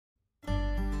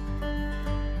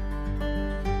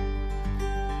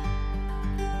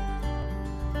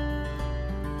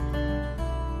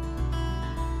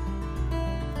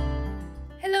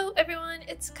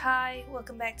it's Kai.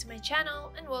 Welcome back to my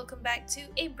channel and welcome back to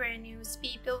a brand new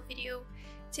speed build video.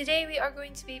 Today we are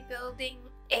going to be building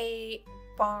a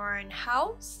barn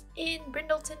house in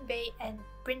Brindleton Bay, and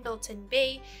Brindleton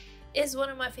Bay is one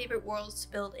of my favorite worlds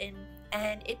to build in,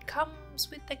 and it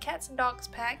comes with the cats and dogs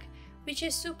pack, which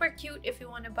is super cute. If you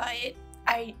want to buy it,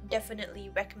 I definitely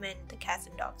recommend the cats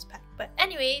and dogs pack. But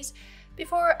anyways,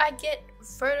 before I get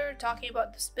further talking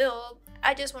about this build,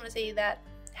 I just want to say that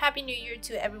Happy New Year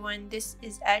to everyone. This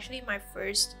is actually my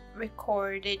first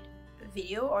recorded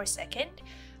video, or second,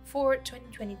 for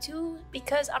 2022,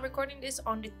 because I'm recording this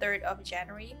on the 3rd of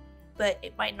January, but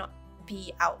it might not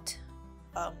be out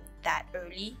that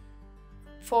early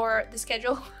for the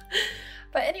schedule.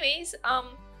 But anyways,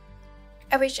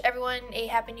 I wish everyone a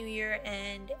Happy New Year,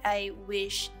 and I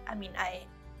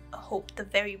hope the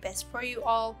very best for you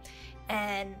all,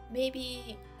 and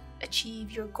maybe achieve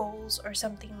your goals or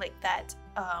something like that,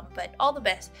 but all the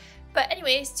best. But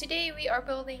anyways, today we are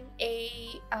building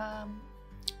a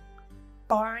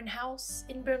barn house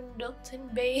in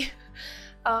Brindleton Bay.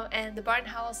 And the barn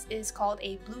house is called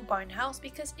a blue barn house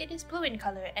because it is blue in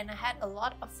color, and I had a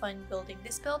lot of fun building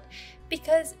this build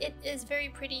because it is very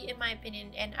pretty in my opinion,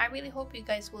 and I really hope you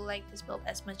guys will like this build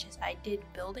as much as I did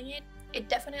building it. It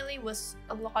definitely was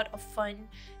a lot of fun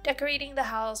decorating the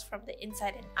house from the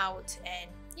inside and out,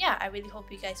 and yeah, I really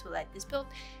hope you guys will like this build.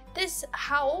 This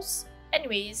house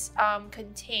anyways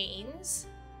contains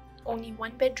only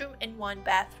 1 bedroom and 1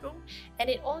 bathroom, and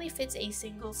it only fits a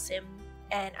single sim.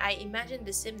 And I imagine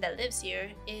the sim that lives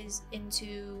here is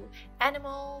into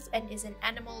animals and is an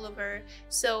animal lover.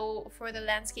 So for the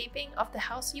landscaping of the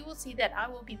house, you will see that I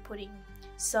will be putting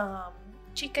some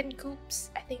chicken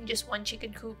coops. I think just 1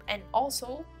 chicken coop, and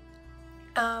also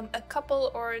a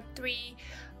couple or 3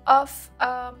 of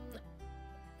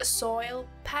soil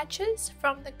patches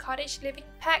from the cottage living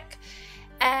pack.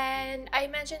 And I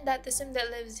imagine that the sim that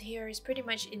lives here is pretty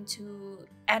much into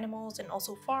animals and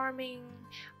also farming.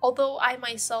 Although I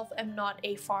myself am not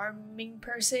a farming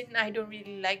person, I don't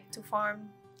really like to farm,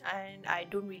 and I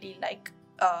don't really like,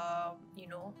 you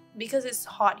know, because it's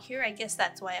hot here, I guess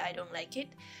that's why I don't like it.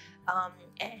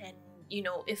 And you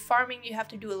know, if farming, you have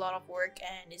to do a lot of work,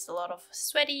 and it's a lot of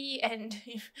sweaty and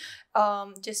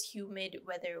just humid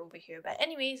weather over here. But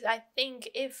anyways, I think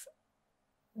if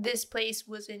this place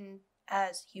wasn't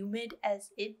as humid as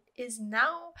it is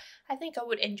now, I think I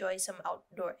would enjoy some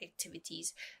outdoor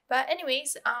activities. But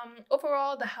anyways,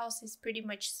 overall the house is pretty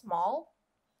much small,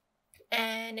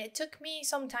 and it took me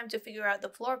some time to figure out the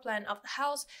floor plan of the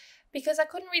house because I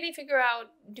couldn't really figure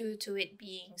out due to it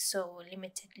being so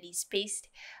limitedly spaced.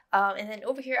 And then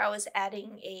over here I was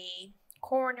adding a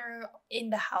corner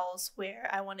in the house where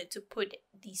I wanted to put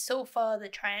the sofa, the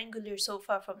triangular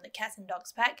sofa from the cats and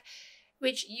dogs pack,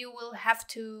 which you will have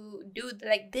to do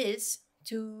like this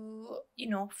to, you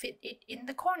know, fit it in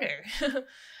the corner.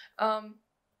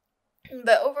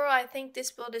 But overall, I think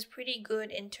this build is pretty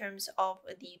good in terms of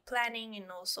the planning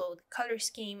and also the color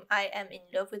scheme. I am in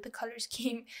love with the color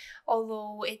scheme,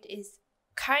 although it is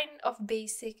kind of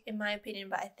basic in my opinion,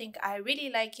 but I think I really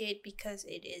like it because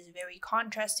it is very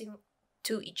contrasting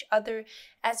to each other.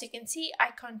 As you can see, I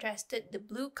contrasted the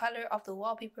blue color of the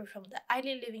wallpaper from the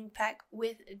Island Living pack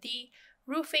with the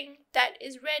roofing that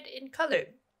is red in color.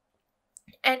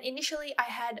 And initially I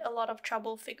had a lot of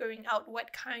trouble figuring out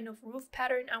what kind of roof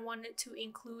pattern I wanted to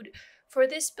include for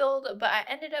this build, but I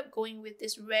ended up going with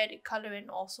this red color, and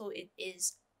also it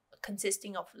is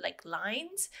consisting of like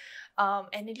lines,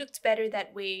 and it looks better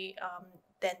that way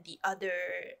than the other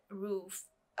roof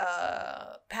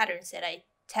patterns that I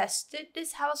tested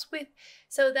this house with.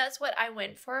 So that's what I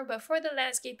went for. But for the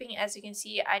landscaping, as you can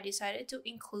see, I decided to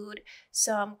include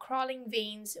some crawling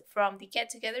veins from the Get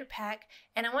Together pack,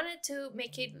 and I wanted to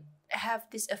make it have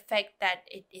this effect that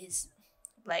it is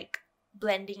like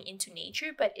blending into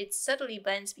nature, but it subtly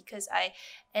blends because I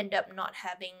end up not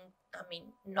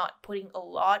putting a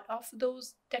lot of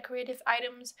those decorative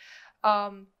items.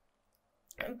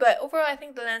 But overall I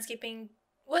think the landscaping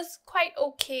was quite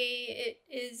okay. It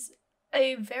is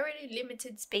a very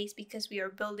limited space because we are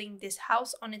building this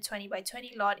house on a 20 by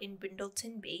 20 lot in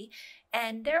Brindleton Bay,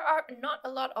 and there are not a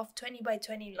lot of 20 by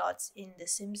 20 lots in the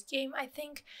Sims game. I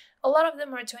think a lot of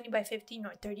them are 20 by 15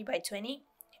 or 30 by 20,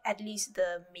 at least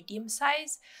the medium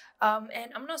size.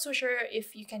 And I'm not so sure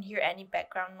if you can hear any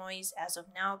background noise as of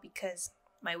now because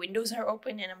my windows are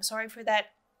open, and I'm sorry for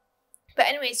that. But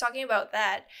anyways, talking about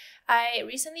that, I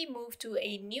recently moved to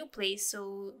a new place,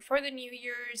 so for the New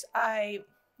Year's I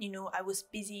was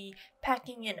busy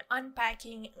packing and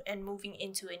unpacking and moving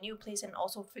into a new place, and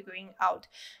also figuring out,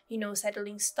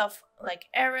 settling stuff like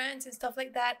errands and stuff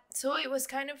like that. So it was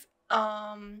kind of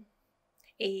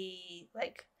a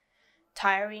like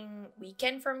tiring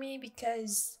weekend for me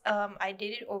because I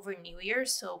did it over New Year.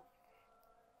 So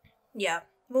yeah,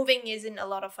 moving isn't a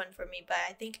lot of fun for me, but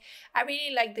I think I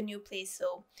really like the new place.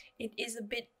 So it is a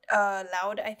bit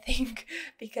loud, I think,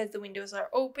 because the windows are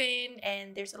open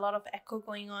and there's a lot of echo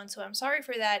going on. So I'm sorry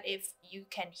for that if you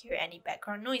can hear any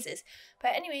background noises.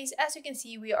 But anyways, as you can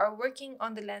see, we are working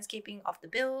on the landscaping of the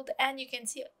build, and you can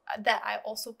see that I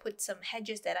also put some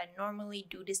hedges that I normally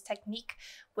do this technique,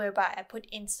 whereby I put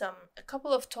in a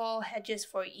couple of tall hedges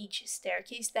for each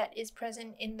staircase that is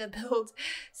present in the build.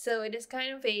 So it is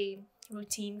kind of a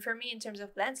routine for me in terms of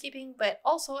landscaping, but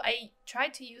also I try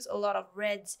to use a lot of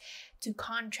reds to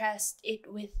contrast it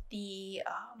with the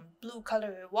blue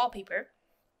color wallpaper.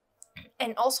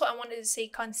 And also I wanted to stay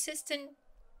consistent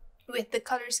with the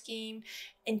color scheme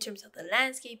in terms of the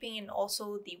landscaping and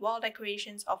also the wall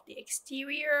decorations of the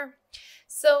exterior.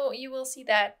 So you will see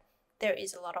that there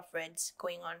is a lot of reds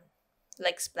going on,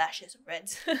 like splashes of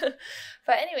reds.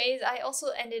 But anyways, I also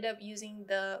ended up using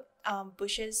the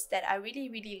bushes that I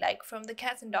really like from the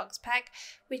cats and dogs pack,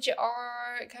 which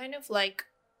are kind of like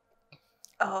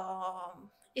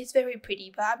it's very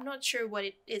pretty, but I'm not sure what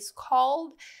it is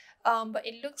called. But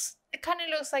it kind of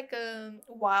looks like a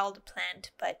wild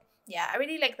plant. But yeah, I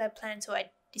really like that plant, so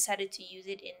I decided to use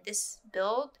it in this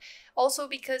build. Also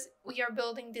because we are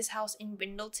building this house in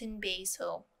Brindleton Bay,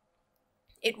 so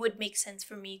it would make sense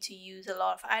for me to use a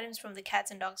lot of items from the cats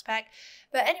and dogs pack.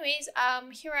 But anyways,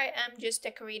 here I am just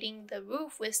decorating the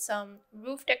roof with some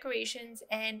roof decorations,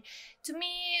 and to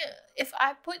me, if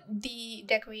I put the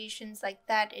decorations like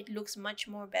that, it looks much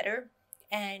more better.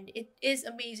 And it is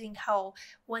amazing how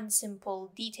one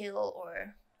simple detail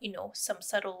or some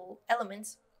subtle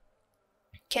elements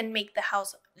can make the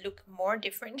house look more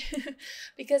different.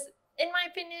 Because in my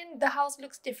opinion, the house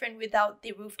looks different without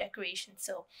the roof decoration.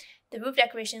 So the roof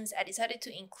decorations I decided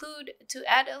to include to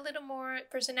add a little more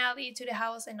personality to the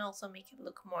house and also make it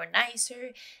look more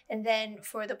nicer. And then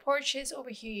for the porches over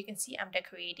here, you can see I'm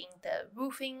decorating the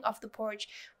roofing of the porch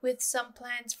with some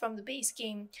plants from the base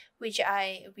game, which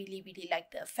I really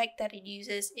like the effect that it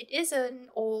uses. It is an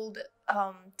old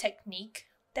technique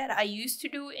that I used to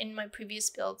do in my previous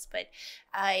builds, but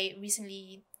I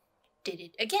recently did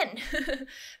it again.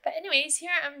 But anyways,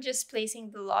 here I'm just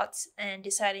placing the lots and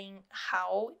deciding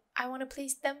how I want to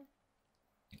place them.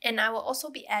 And I will also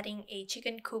be adding a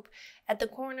chicken coop at the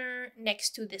corner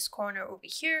next to this corner over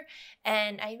here.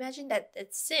 And I imagine that the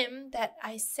sim that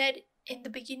I said in the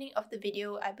beginning of the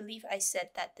video, I believe I said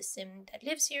that the sim that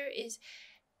lives here is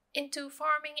into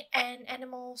farming and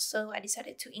animals, so I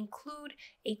decided to include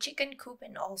a chicken coop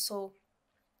and also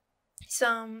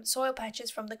some soil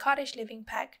patches from the cottage living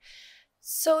pack,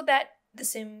 so that the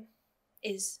sim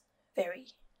is very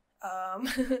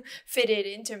fitted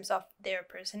in terms of their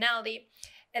personality.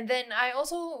 And then I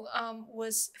also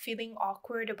was feeling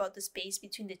awkward about the space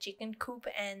between the chicken coop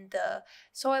and the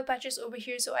soil patches over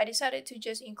here, so I decided to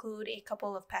just include a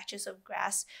couple of patches of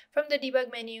grass from the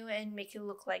debug menu and make it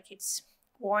look like it's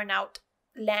worn out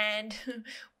land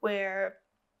where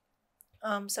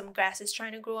some grass is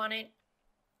trying to grow on it.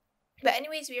 But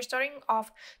anyways, we are starting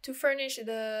off to furnish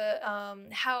the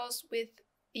house with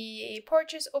the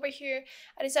porches over here.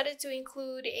 I decided to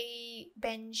include a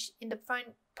bench in the front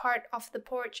part of the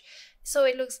porch so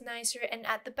it looks nicer, and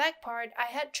at the back part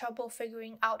I had trouble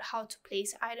figuring out how to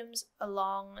place items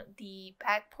along the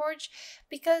back porch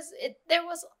because there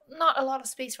was not a lot of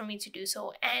space for me to do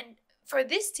so. And for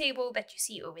this table that you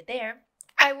see over there,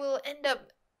 I will end up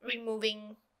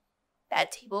removing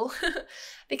that table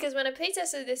because when I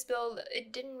playtested this build,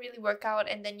 it didn't really work out.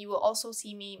 And then you will also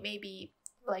see me maybe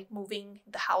like moving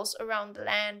the house around the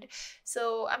land.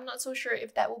 So I'm not so sure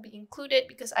if that will be included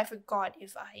because I forgot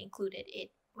if I included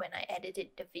it when I edited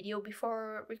the video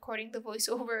before recording the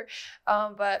voiceover.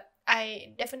 But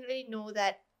I definitely know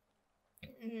that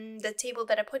the table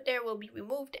that I put there will be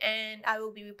removed, and I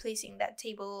will be replacing that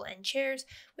table and chairs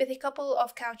with a couple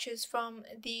of couches from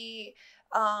the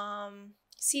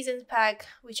seasons pack,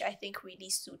 which I think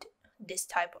really suit this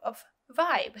type of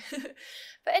vibe.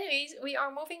 But anyways, we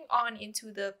are moving on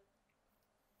into the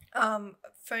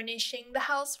furnishing the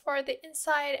house for the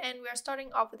inside, and we are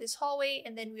starting off with this hallway,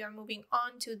 and then we are moving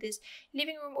on to this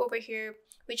living room over here,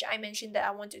 which I mentioned that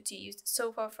I wanted to use the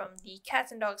sofa from the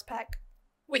cats and dogs pack,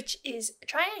 which is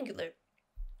triangular.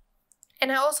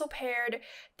 And I also paired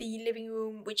the living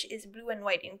room, which is blue and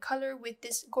white in color, with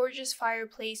this gorgeous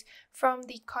fireplace from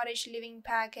the cottage living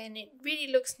pack, and it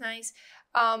really looks nice.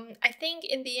 I think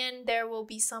in the end there will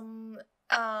be some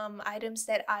items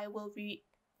that I will be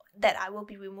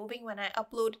removing when I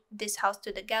upload this house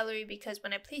to the gallery, because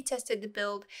when I play tested the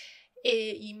build,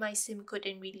 my sim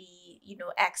couldn't really,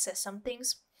 access some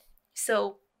things.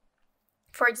 So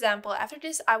for example, after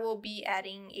this, I will be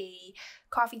adding a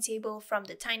coffee table from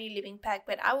the tiny living pack,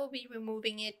 but I will be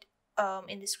removing it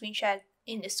in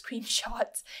the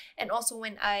screenshots, and also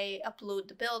when I upload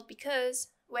the build, because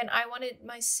when I wanted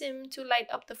my sim to light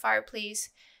up the fireplace,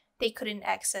 they couldn't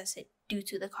access it due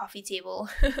to the coffee table.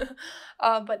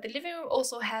 But the living room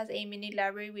also has a mini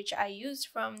library which I used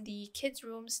from the kids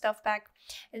room stuff pack,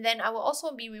 and then I will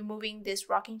also be removing this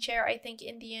rocking chair, I think,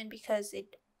 in the end, because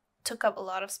it took up a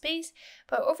lot of space.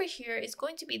 But over here is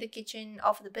going to be the kitchen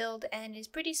of the build, and it's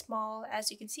pretty small.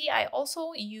 As you can see, I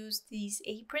also used these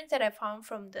aprons that I found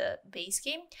from the base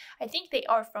game. I think they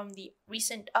are from the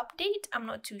recent update, I'm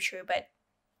not too sure, but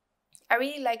I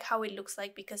really like how it looks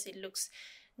like, because it looks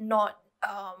not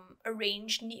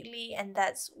arranged neatly, and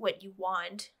that's what you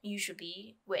want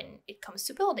usually when it comes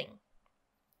to building.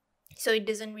 So it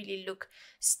doesn't really look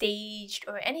staged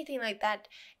or anything like that.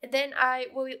 And then I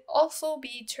will also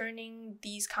be turning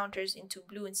these counters into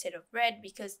blue instead of red,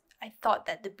 because I thought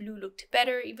that the blue looked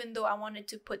better, even though I wanted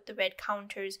to put the red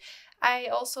counters. I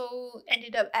also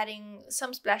ended up adding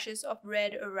some splashes of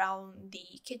red around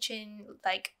the kitchen,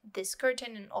 like this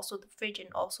curtain and also the fridge and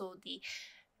also the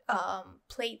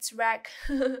plates rack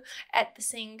at the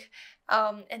sink.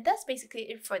 And that's basically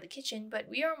it for the kitchen. But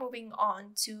we are moving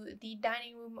on to the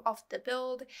dining room of the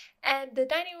build, and the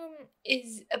dining room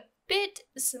is a bit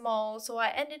small, so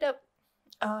I ended up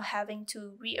having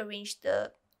to rearrange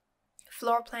the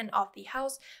floor plan of the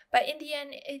house. But in the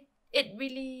end, it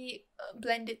really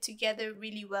blended together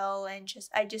really well, and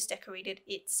I just decorated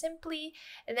it simply.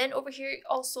 And then over here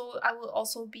also, I will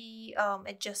also be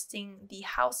adjusting the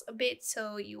house a bit,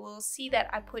 so you will see that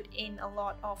I put in a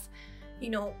lot of,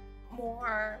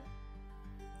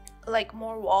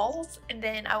 more walls. And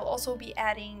then I will also be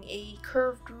adding a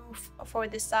curved roof for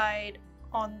the side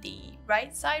on the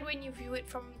right side when you view it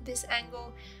from this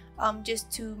angle,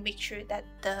 just to make sure that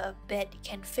the bed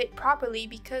can fit properly,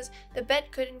 because the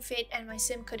bed couldn't fit and my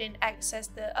sim couldn't access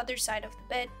the other side of the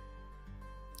bed.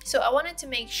 So I wanted to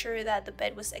make sure that the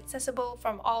bed was accessible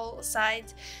from all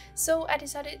sides. So I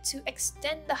decided to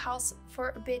extend the house for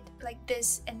a bit like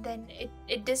this, and then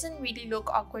it doesn't really look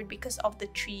awkward because of the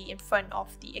tree in front of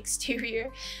the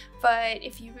exterior. But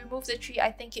if you remove the tree,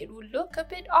 I think it would look a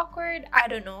bit awkward. I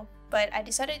don't know. But I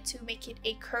decided to make it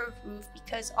a curved roof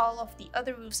because all of the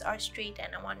other roofs are straight,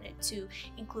 and I wanted to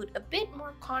include a bit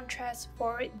more contrast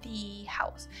for the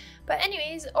house. But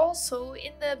anyways, also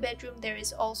in the bedroom there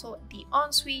is also the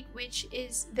ensuite, which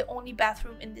is the only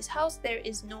bathroom in this house. There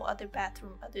is no other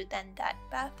bathroom other than that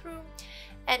bathroom,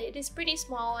 and it is pretty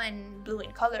small and blue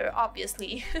in color,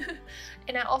 obviously.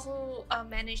 And I also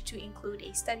managed to include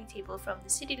a study table from the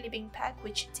city living pack,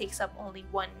 which takes up only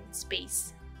one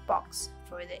space box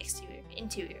for the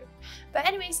interior. But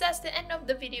anyways, that's the end of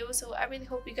the video, so I really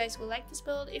hope you guys will like this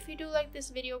build. If you do like this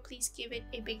video, please give it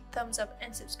a big thumbs up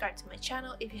and subscribe to my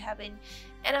channel if you haven't,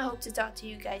 and I hope to talk to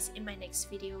you guys in my next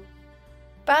video.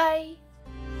 Bye!